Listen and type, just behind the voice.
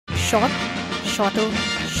short, shorter,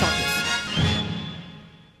 shortest.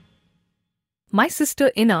 My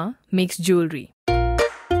sister Ina makes jewelry.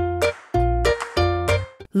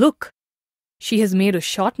 Look, she has made a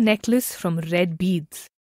short necklace from red beads.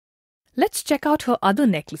 Let's check out her other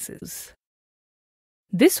necklaces.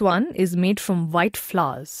 This one is made from white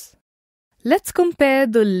flowers. Let's compare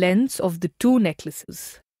the lengths of the two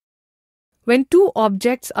necklaces. When two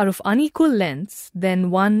objects are of unequal lengths, then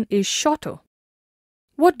one is shorter.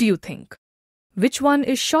 What do you think? Which one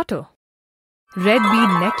is shorter? Red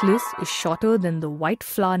bead necklace is shorter than the white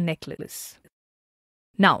flower necklace.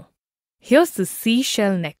 Now, here's the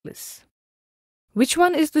seashell necklace. Which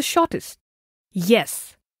one is the shortest?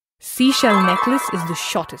 Yes, seashell necklace is the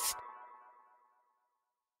shortest.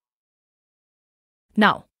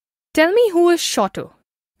 Now, tell me who is shorter,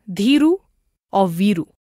 Dhiru or Viru?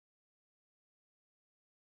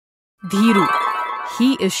 Dhiru,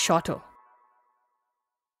 he is shorter.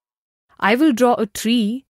 I will draw a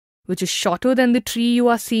tree which is shorter than the tree you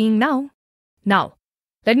are seeing now. Now,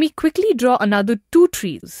 let me quickly draw another two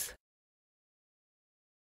trees.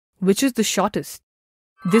 Which is the shortest?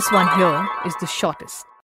 This one here is the shortest.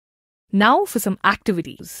 Now for some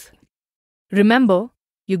activities. Remember,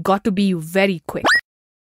 you got to be very quick.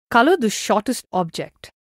 Color the shortest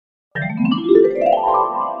object.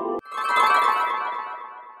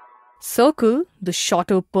 Circle the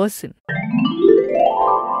shorter person.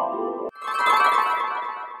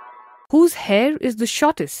 Whose hair is the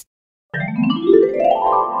shortest?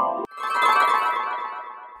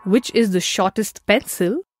 Which is the shortest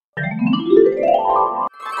pencil?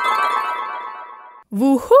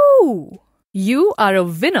 Woohoo! You are a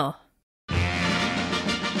winner!